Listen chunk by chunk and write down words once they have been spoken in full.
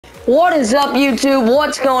What is up, YouTube?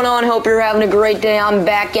 What's going on? Hope you're having a great day. I'm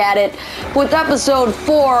back at it with episode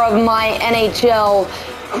 4 of my NHL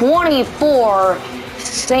 24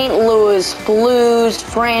 St. Louis Blues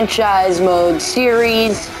franchise mode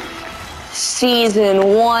series,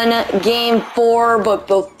 season 1, game 4. But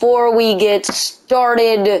before we get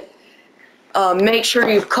started, make sure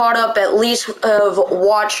you've caught up, at least have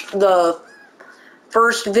watched the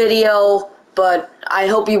first video, but I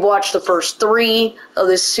hope you watched the first 3 of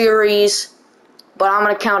this series. But I'm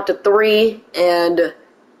gonna count to 3, and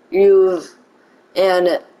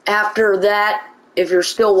after that, if you're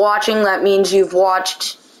still watching, that means you've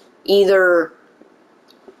watched either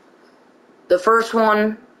the first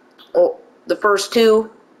one or the first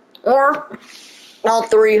 2, or all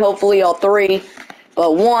 3, hopefully all 3.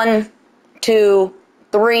 But 1, 2,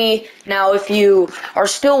 3. Now, if you are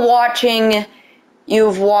still watching,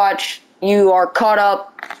 you are caught up.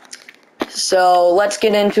 So let's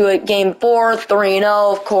get into it. Game 4, 3-0,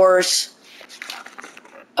 of course.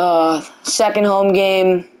 Second home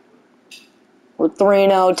game, we're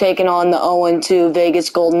 3-0, taking on the 0-2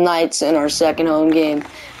 Vegas Golden Knights in our second home game.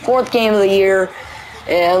 4th game of the year,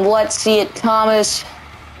 and let's see it. Thomas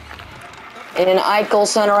and Eichel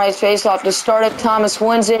center ice face-off to start it. Thomas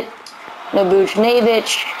wins it.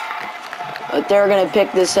 Buchnevich, but they're going to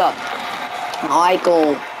pick this up.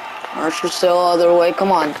 Eichel, Archer still other way,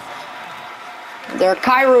 come on. There,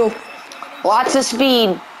 Kyrou, lots of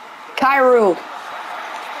speed. Kyrou,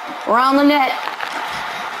 around the net.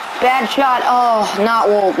 Bad shot, oh,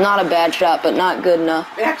 not a bad shot, but not good enough.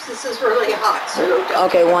 Max, this is really hot, so...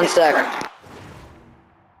 Okay, one sec.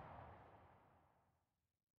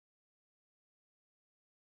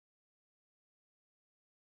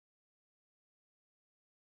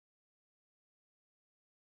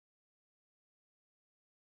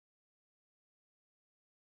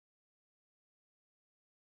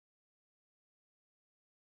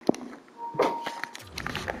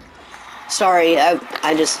 Sorry, I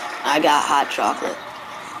got hot chocolate.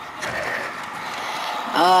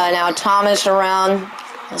 Now Thomas around.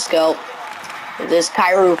 Let's go. With this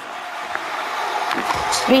Kyrou.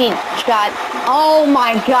 Speed shot. Oh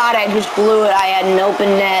my god, I just blew it. I had an open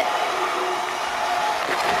net.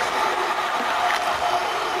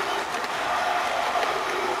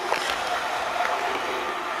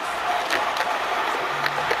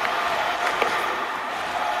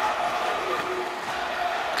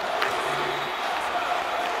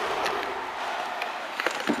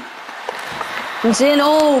 It's in.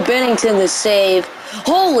 Oh, Bennington the save.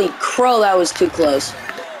 Holy crow, that was too close.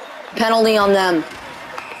 Penalty on them.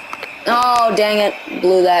 Oh, dang it.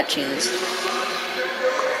 Blew that chance.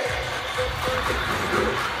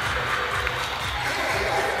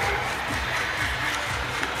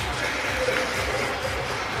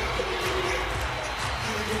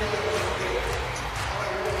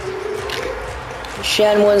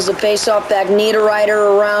 Shen wins the faceoff back.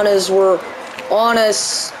 Niederreiter around as we're on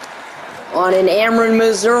us. On an Ameren,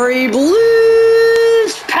 Missouri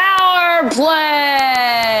Blues power play.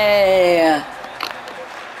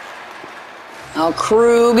 Now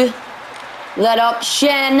Krug let up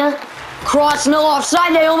Shen. Cross, no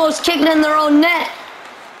offside. They almost kicked in their own net.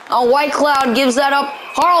 White Cloud gives that up.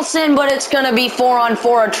 Harrelson, but it's going to be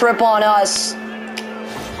 4-on-4, a trip on us.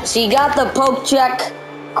 So you got the poke check.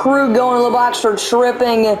 Krug going to the box for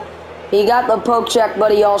tripping. He got the poke check,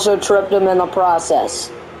 but he also tripped him in the process.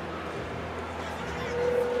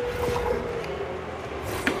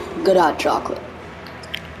 Good hot chocolate.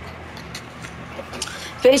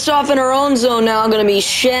 Face off in our own zone now. Going to be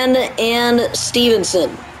Shen and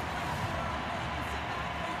Stevenson.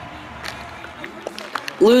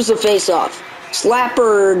 Lose the face off.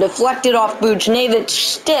 Slapper deflected off Buchnevich's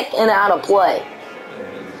stick and out of play.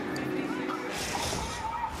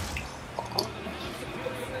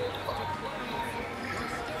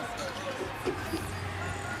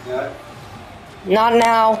 Not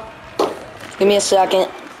now. Give me a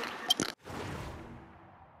second.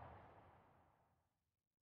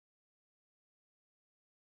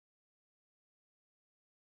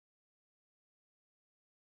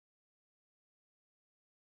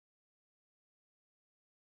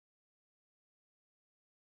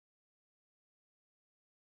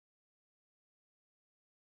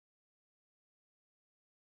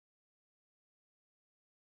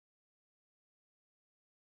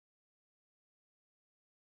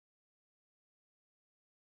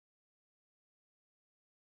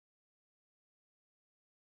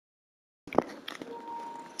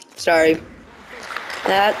 Sorry.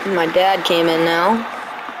 My dad came in now.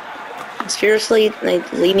 Seriously, they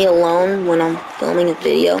leave me alone when I'm filming a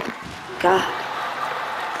video. God.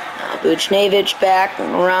 Buchnevich back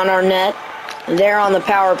around our net. They're on the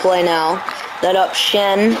power play now. That up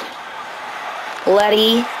Shen.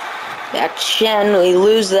 Letty. Back to Shen. We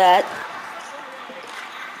lose that.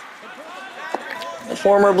 The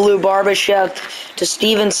former Blue Barbashev to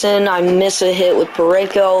Stevenson. I miss a hit with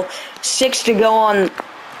Pareko. 6 to go on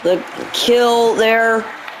the kill there.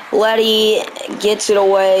 Letty gets it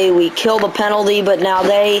away. We kill the penalty, but now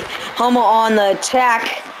they hum on the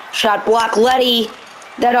attack. Shot block Letty.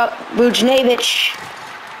 That up Buchnevich.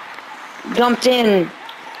 Dumped in.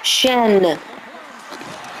 Shen.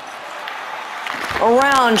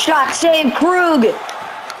 Around. Shot save. Krug.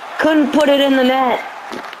 Couldn't put it in the net.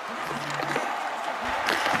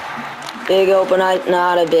 Big open,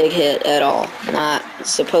 not a big hit at all. Not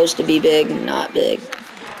supposed to be big, not big.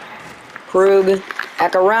 Krug,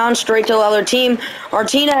 back around, straight to the other team.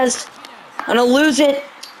 Martinez, gonna lose it.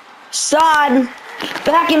 Sod,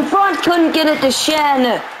 back in front, couldn't get it to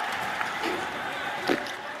Shen.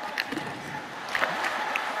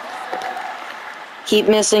 Keep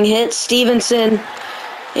missing hits. Stevenson,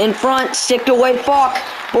 in front, sticked away Falk.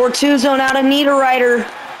 Bortuzzo now to Niederreiter.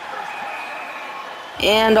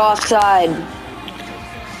 And offside.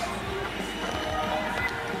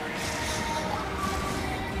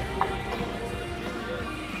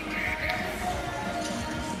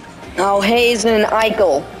 Now Hayes and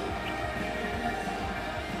Eichel.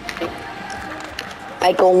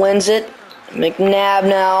 Eichel wins it. McNabb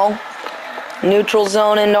now. Neutral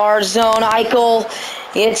zone into our zone. Eichel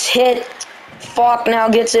gets hit. Falk now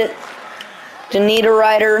gets it to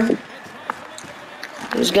Niederreiter.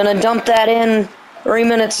 Who's gonna dump that in? 3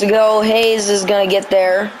 minutes to go. Hayes is going to get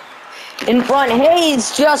there. In front,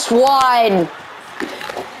 Hayes just wide.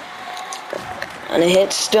 And a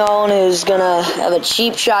hit Stone, who's going to have a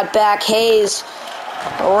cheap shot back. Hayes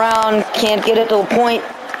around, can't get it to the point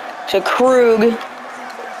to Krug.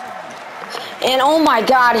 And oh my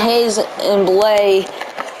God, Hayes and Blay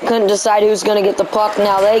couldn't decide who's going to get the puck.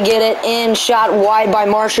 Now they get it in, shot wide by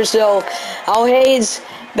Marchessault. Oh, Hayes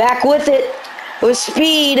back with it with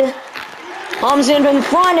speed. Comes in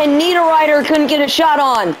front, and Niederreiter couldn't get a shot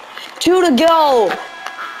on. 2 to go,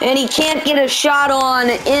 and he can't get a shot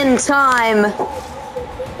on in time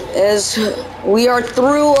as we are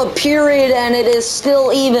through a period and it is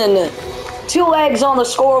still even. 2 eggs on the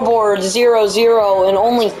scoreboard, 0-0, and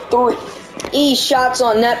only 3 shots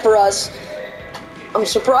on net for us. I'm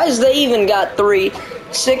surprised they even got 3.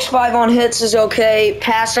 6-5 on hits is okay.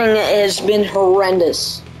 Passing has been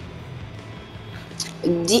horrendous.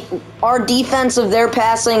 Our defense of their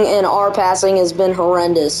passing and our passing has been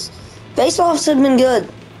horrendous. Face-offs have been good.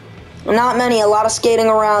 Not many, a lot of skating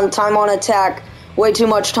around, time on attack, way too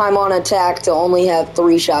much time on attack to only have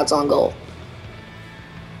 3 shots on goal.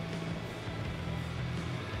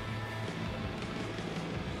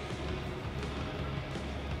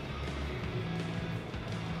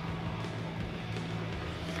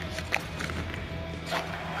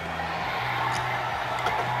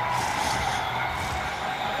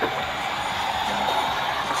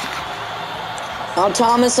 Now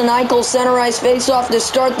Thomas and Eichel center ice face-off to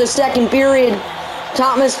start the second period.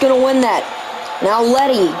 Thomas gonna win that. Now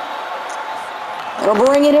Letty. Gonna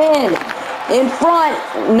bring it in. In front.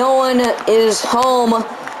 No one is home.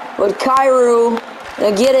 But Kyrou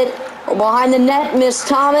gonna get it. Behind the net, Miss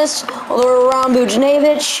Thomas. All the way around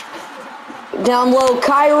Buchnevich. Down low,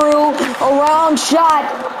 Kyrou. Around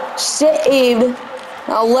shot. Saved.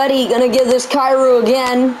 Now Letty gonna give this Kyrou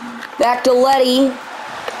again. Back to Letty.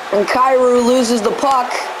 And Kyrou loses the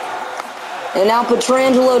puck. And now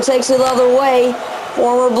Pietrangelo takes it the other way.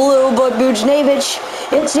 Former Blue, but Buchnevich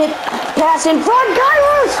hits it. Pass in front.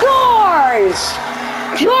 Kyrou scores!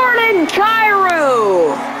 Jordan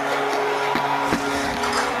Kyrou!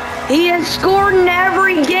 He has scored in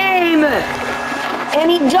every game.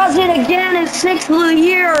 And he does it again his 6th of the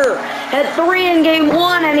year. Had 3 in game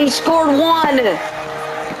 1, and he scored 1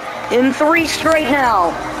 in 3 straight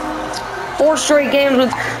now. 4 straight games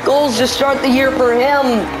with goals to start the year for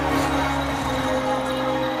him.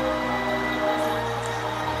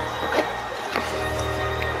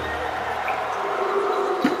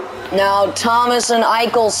 Now Thomas and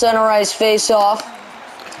Eichel center ice face off.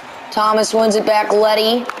 Thomas wins it back,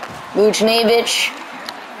 Letty. Buchnevich.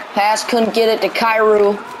 Pass, couldn't get it to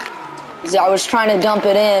Kyrou. I was trying to dump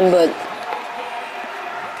it in, but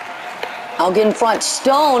I'll get in front.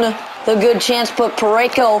 Stone. The good chance, but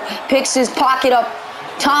Pareko picks his pocket up.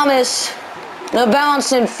 Thomas, the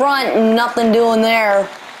bounce in front, nothing doing there.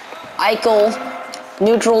 Eichel,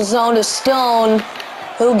 neutral zone to Stone,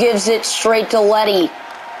 who gives it straight to Letty.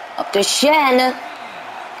 Up to Shen,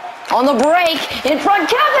 on the break, in front,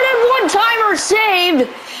 Kevin, and one-timer saved.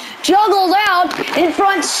 Juggled out. In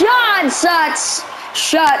front, shot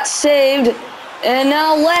saved. And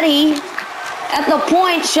now Letty at the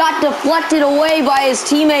point. Shot deflected away by his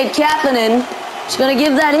teammate Kapanen. He's going to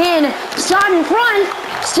give that in. Shot in front.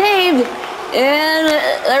 Saved. And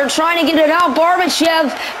they're trying to get it out.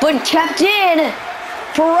 Barbashev, but kept in.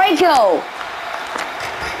 Parayko.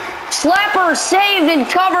 Slapper saved and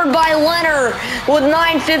covered by Leonard with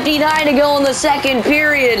 9:59 to go in the second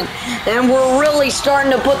period. And we're really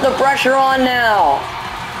starting to put the pressure on now.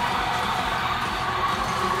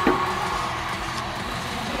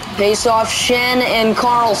 Face-off Shen and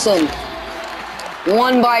Carlson.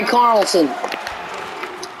 Won by Carlson.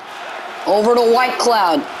 Over to White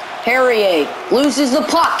Cloud. Harrier loses the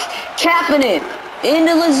puck. Kapanen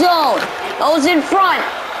into the zone. Goes in front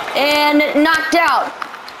and knocked out.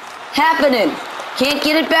 Happening. Can't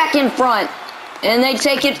get it back in front. And they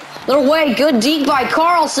take it their way. Good deep by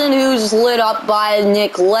Carlson, who's lit up by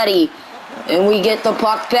Nick Letty. And we get the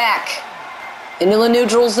puck back into the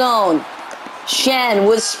neutral zone. Shen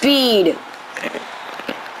with speed.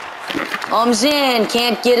 Comes in.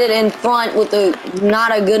 Can't get it in front with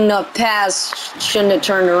not a good enough pass. Shouldn't have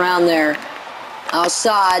turned around there.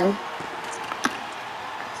 Outside.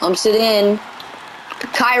 Pumps it in.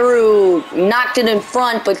 Kyrou knocked it in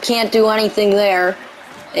front, but can't do anything there.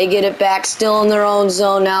 They get it back, still in their own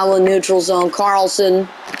zone, now the neutral zone. Carlson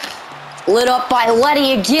lit up by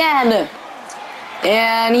Letty again.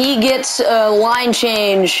 And he gets a line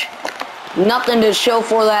change. Nothing to show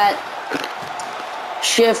for that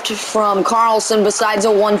shift from Carlson besides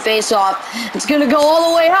a one face-off. It's going to go all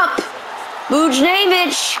the way up.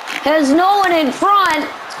 Bujnevich has no one in front.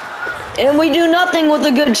 And we do nothing with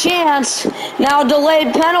a good chance. Now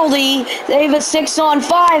delayed penalty. They have a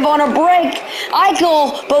 6-on-5 on a break.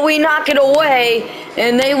 Eichel, but we knock it away.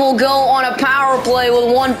 And they will go on a power play with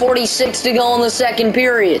 1:46 to go in the second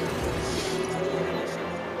period.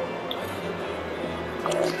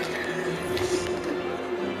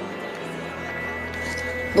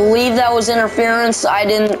 Believe that was interference. I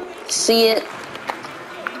didn't see it.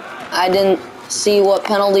 I didn't see what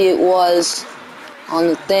penalty it was on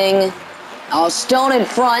the thing. Stone in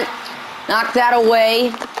front. Knock that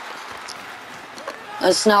away.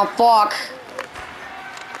 That's now Falk.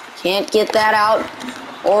 Can't get that out.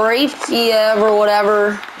 Orifiev or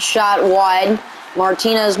whatever. Shot wide.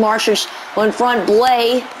 Martinez Marshall in front.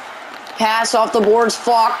 Blay. Pass off the boards.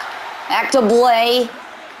 Falk. Back to Blay.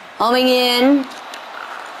 Humming in.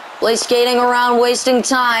 Blay skating around, wasting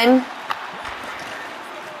time.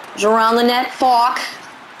 He's around the net. Falk.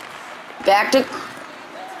 Back to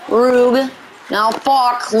Rube. Now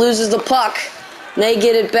Falk loses the puck. They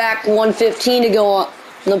get it back. 1:15 to go on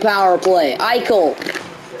the power play. Eichel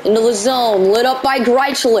into the zone. Lit up by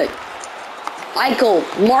Greichlik. Eichel.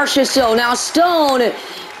 Marchessault. Now Stone.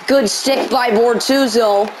 Good stick by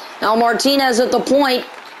Bortuzzo. Now Martinez at the point.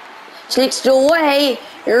 Takes it away.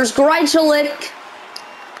 Here's Greichlik.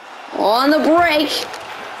 On the break.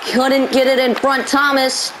 Couldn't get it in front.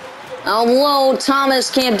 Thomas. Now low. Thomas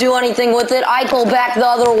can't do anything with it. Eichel back the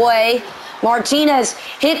other way. Martinez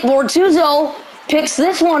hit Bortuzzo. Picks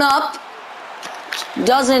this one up.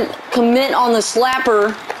 Doesn't commit on the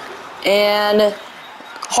slapper. And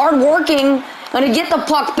hard working. Gonna get the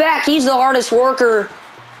puck back. He's the hardest worker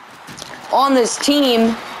on this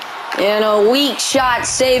team. And a weak shot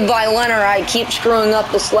saved by Leonard. I keep screwing up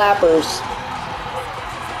the slappers.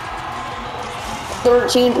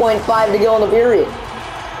 13.5 to go in the period.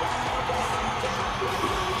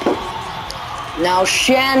 Now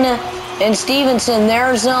Shen and Stevenson,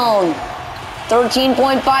 their zone.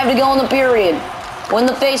 13.5 to go in the period. Win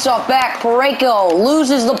the faceoff back. Parayko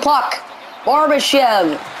loses the puck.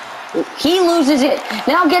 Barbashev. He loses it.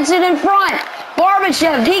 Now gets it in front.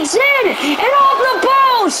 Barbashev peeks in and off the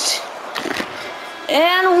post.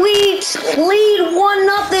 And we lead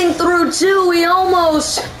 1-0 through 2. We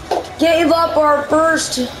almost gave up our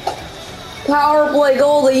first power play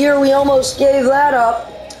goal of the year. We almost gave that up.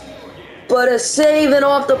 But a save and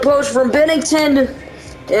off the post from Binnington,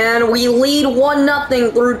 and we lead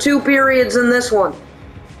 1-0 through 2 periods in this one.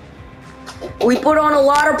 We put on a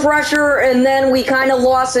lot of pressure, and then we kind of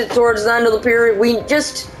lost it towards the end of the period.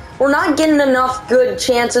 We're not getting enough good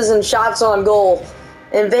chances and shots on goal,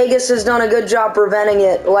 and Vegas has done a good job preventing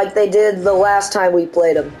it like they did the last time we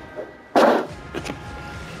played them.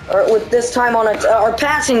 Or with this time on it, our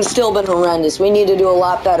passing's still been horrendous. We need to do a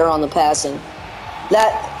lot better on the passing.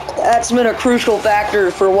 That's been a crucial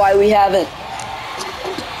factor for why we haven't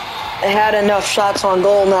had enough shots on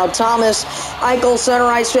goal. Now Thomas, Eichel center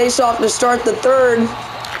ice face-off to start the third,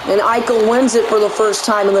 and Eichel wins it for the first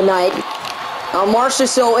time of the night. Now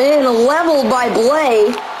Marchessault in, leveled by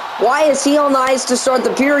Blay. Why is he on the ice to start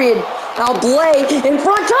the period? Now Blay in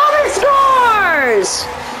front. Thomas scores!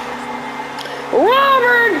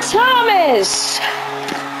 Robert Thomas!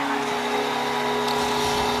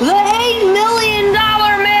 The $8 million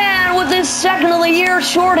man with his second of the year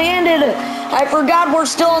shorthanded. I forgot we're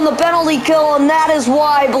still on the penalty kill, and that is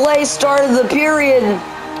why Blay started the period.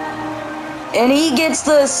 And he gets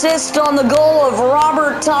the assist on the goal of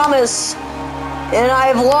Robert Thomas. And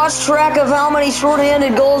I've lost track of how many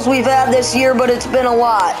shorthanded goals we've had this year, but it's been a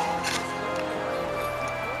lot.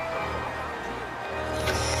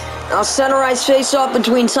 Now center ice face-off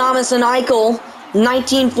between Thomas and Eichel.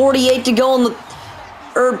 19:48 to go in the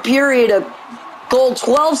third period. A goal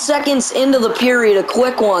 12 seconds into the period, a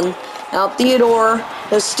quick one. Now Theodore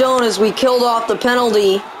is stoned as we killed off the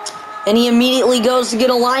penalty, and he immediately goes to get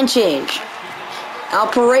a line change. Now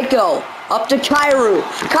Parayko up to Kyrou.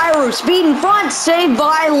 Kyrou, speed in front, saved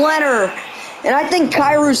by Leonard. And I think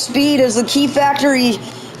Kyrou's speed is the key factor. He's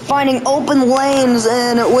finding open lanes,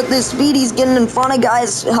 and with his speed, he's getting in front of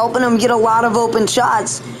guys, helping him get a lot of open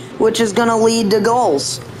shots, which is going to lead to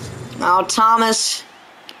goals. Now Thomas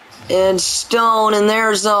and Stone in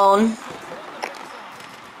their zone.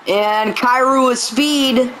 And Kyrou with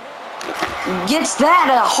speed gets that.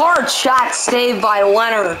 A hard shot saved by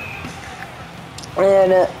Leonard.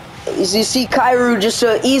 And as you see, Kyrou just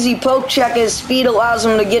an easy poke check. His speed allows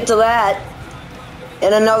him to get to that.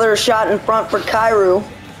 And another shot in front for Kyrou.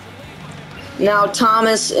 Now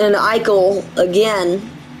Thomas and Eichel again.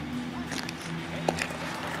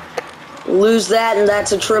 Lose that, and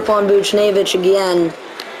that's a trip on Buchnevich again.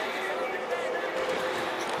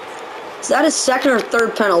 Is that his second or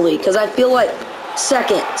third penalty? Because I feel like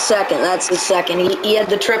second. That's the second. He had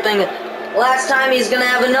the tripping. Last time he's going to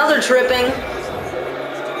have another tripping.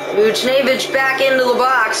 Buchnevich back into the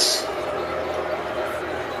box.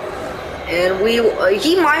 And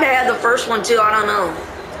he might have had the first one too, I don't know.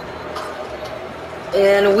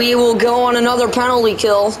 And we will go on another penalty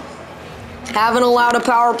kill. Haven't allowed a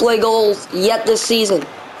power play goal yet this season.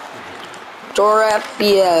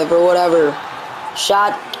 Dorofeyev or whatever.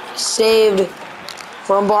 Shot saved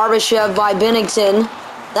from Barbashev by Binnington.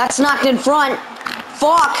 That's knocked in front.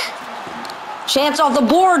 Falk. Chance off the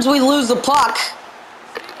boards, we lose the puck.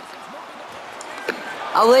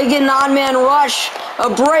 They get an odd-man rush, a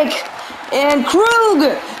break, and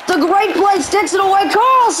Krug, the great play, sticks it away.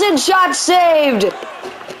 Carlson, shot saved.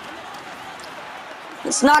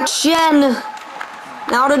 It's not Shen.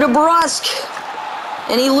 Now to DeBrusk,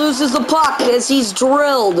 and he loses the puck as he's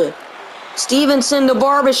drilled. Stevenson to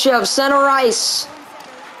Barbashev, center ice.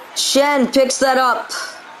 Shen picks that up,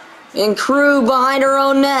 and Krug behind her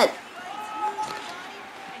own net.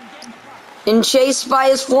 And chased by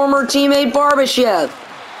his former teammate Barbashev.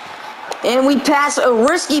 And we pass a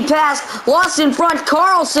risky pass, lost in front,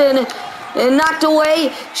 Carlson, and knocked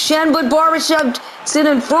away. Shen, but Barbashev sit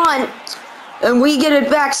in front, and we get it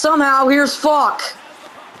back somehow. Here's Falk.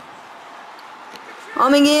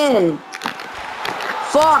 Coming in.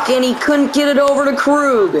 Falk, and he couldn't get it over to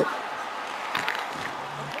Krug.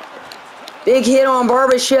 Big hit on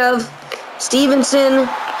Barbashev. Stevenson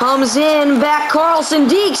hums in, back Carlson,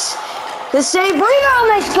 Deeks. The save, rebound,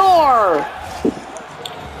 they score!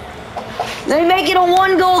 They make it a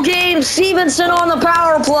one-goal game. Stevenson on the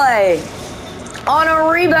power play. On a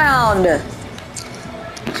rebound.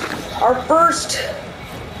 Our first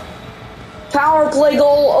power play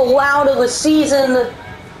goal allowed of the season.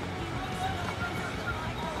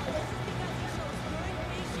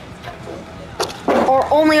 Or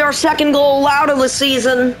only our second goal allowed of the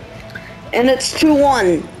season. And it's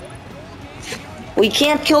 2-1. We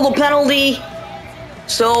can't kill the penalty,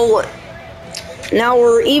 so now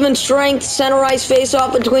we're even strength. Center ice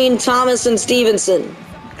face-off between Thomas and Stevenson.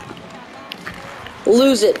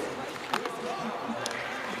 Lose it.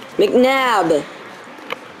 McNabb.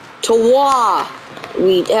 Tawa.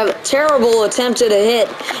 We have a terrible attempt at a hit.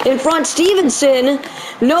 In front, Stevenson.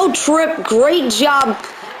 No trip. Great job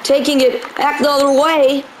taking it back the other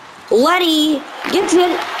way. Letty gets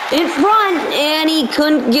it in front, and he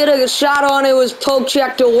couldn't get a shot on it. It was poke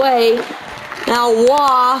checked away. Now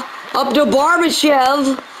Wah up to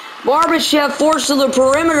Barbashev. Barbashev forced to the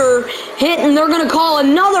perimeter, hit, and they're going to call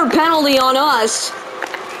another penalty on us.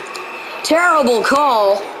 Terrible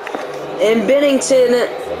call. And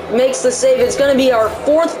Binnington makes the save. It's going to be our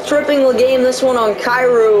fourth tripping of the game, this one on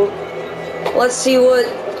Kyrou. Let's see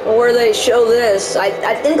where they show this.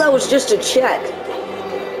 I think that was just a check.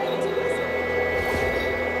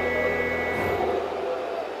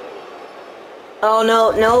 Oh, no,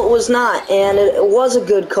 it was not, and it was a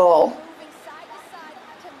good call.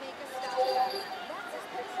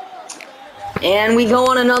 And we go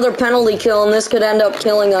on another penalty kill, and this could end up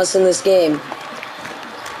killing us in this game.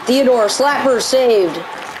 Theodore, slapper saved.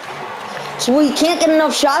 So we can't get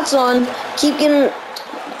enough shots on. Keep getting...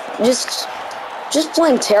 Just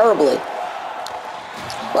playing terribly.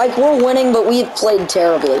 Like, we're winning, but we've played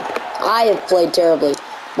terribly. I have played terribly.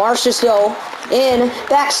 Marchessault in,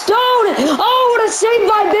 back, Stone! Oh, what a save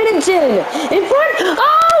by Binnington! In front,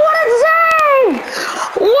 oh, what a save!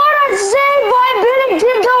 What a save by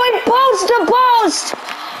Binnington going post to post!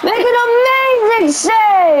 Make an amazing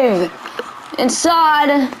save!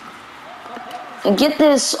 Inside. And get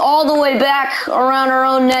this all the way back around our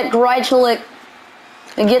own net, Greichlik,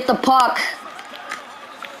 and get the puck.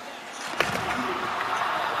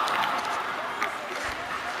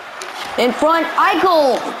 In front,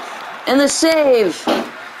 Eichel, and the save.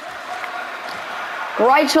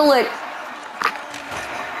 Greichlik,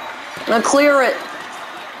 gonna clear it.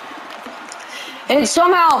 And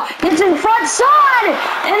somehow, it's in front side,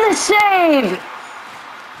 and the save.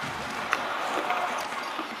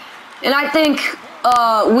 And I think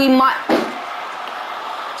we might...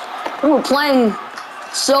 We're playing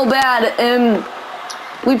so bad, and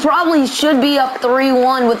we probably should be up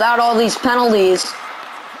 3-1 without all these penalties.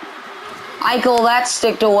 Eichel, that's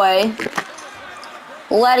sticked away.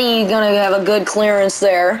 Letty gonna have a good clearance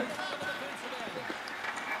there.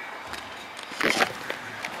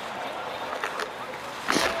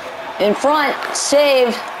 In front,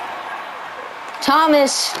 saved.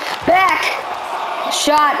 Thomas, back.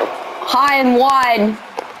 Shot high and wide.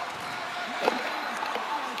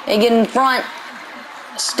 They get in front.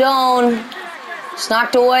 Stone. It's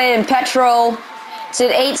knocked away, and Petro. It's at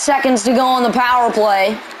 8 seconds to go on the power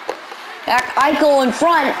play. Eichel in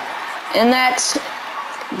front, and that's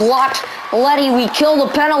blocked. Letty, we kill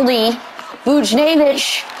the penalty.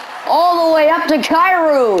 Buchnevich all the way up to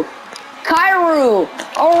Kyrou. Kyrou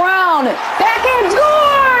around, backhand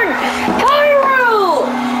scored! Kyrou!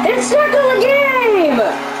 It's second of the game!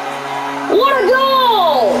 What a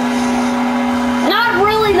goal! Not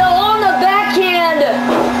really though, on the backhand.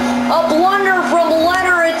 A blunder from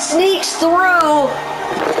Leonard, it sneaks through,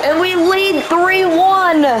 and we lead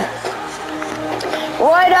 3-1.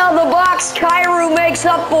 Right out of the box, Kyrou makes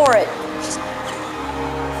up for it.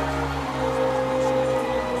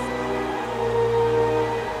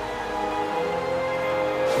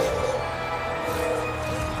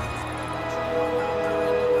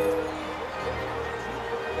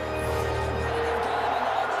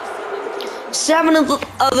 Seventh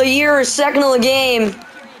of the year, second of the game.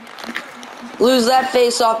 Lose that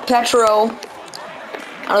face off. Petro.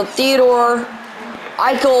 Out of Theodore.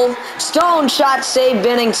 Eichel, Stone shot save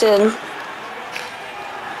Binnington.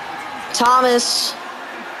 Thomas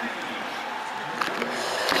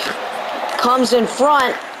comes in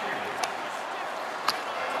front.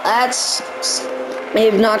 That's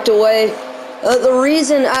maybe knocked away. The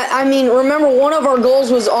reason, I mean, remember one of our goals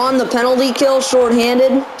was on the penalty kill,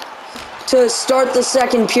 shorthanded, to start the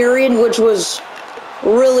second period, which was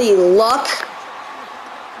really luck.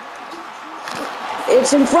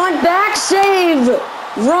 It's in front, back save,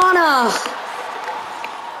 Vrana.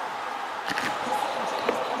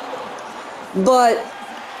 But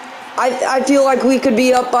I feel like we could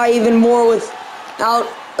be up by even more without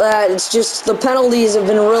that. It's just the penalties have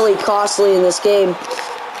been really costly in this game.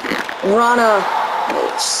 Vrana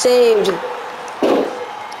saved.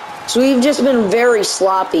 So we've just been very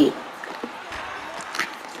sloppy.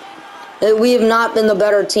 We have not been the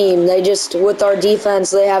better team. They just, with our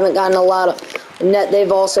defense, they haven't gotten a lot of net.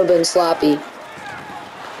 They've also been sloppy.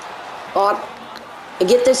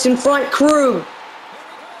 Get this in front, Krug.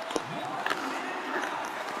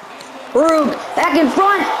 Krug, back in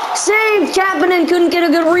front, saved. Kapanen couldn't get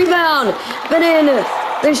a good rebound. But in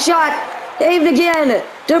the shot, saved again.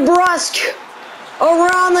 DeBrusque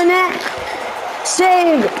around the net,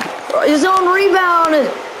 saved. His own rebound, and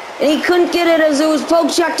he couldn't get it as it was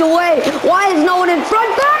poke checked away. Why is no one in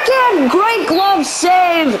front? Backhand, great glove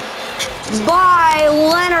save by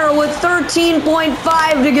Leonard with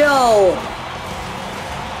 13.5 to go.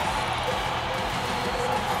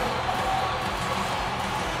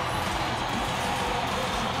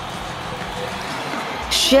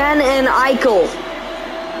 Schenn and Eichel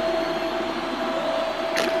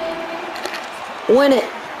win it.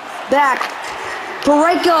 Back.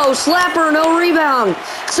 Parayko, slapper, no rebound.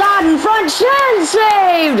 Saad in front, Schenn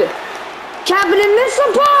saved. Kapanen missed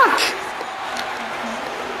the puck.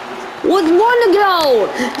 With 1 to go,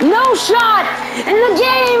 no shot, and the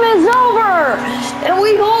game is over. And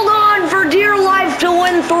we hold on for dear life to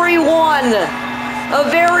win 3-1. A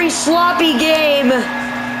very sloppy game,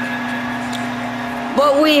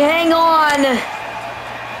 but we hang on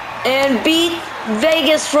and beat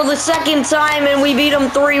Vegas for the second time, and we beat them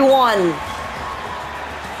 3-1.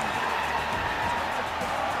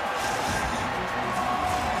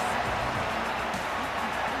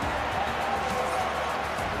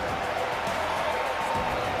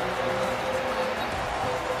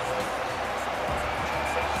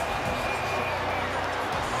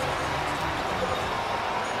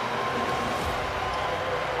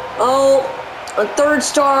 Oh, a third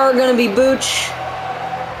star gonna be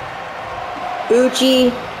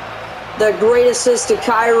Bucci, the great assist to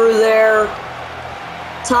Kyrou there.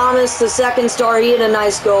 Thomas, the second star, he had a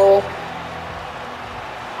nice goal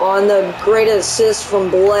on the great assist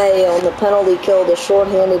from Blay on the penalty kill, the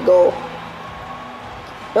shorthanded goal.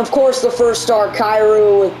 Of course, the first star,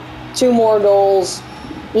 Kyrou, with 2 more goals.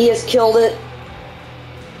 He has killed it.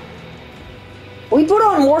 We put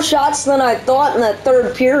on more shots than I thought in that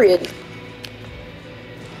third period.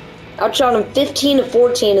 Outshot him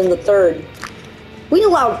 15-14 in the third. We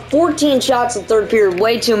allowed 14 shots in the third period,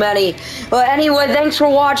 way too many. But anyway, thanks for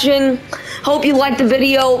watching. Hope you liked the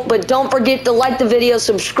video, but don't forget to like the video,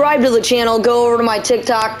 subscribe to the channel, go over to my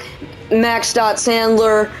TikTok,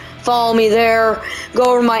 max.sandler. Follow me there. Go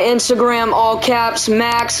over to my Instagram, all caps,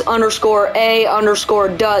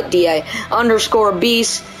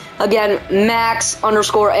 max_A_da_beast. Again,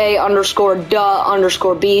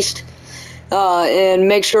 max_A_da_beast. And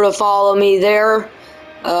make sure to follow me there.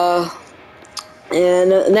 And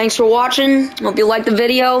thanks for watching. Hope you liked the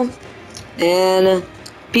video. And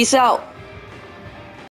peace out.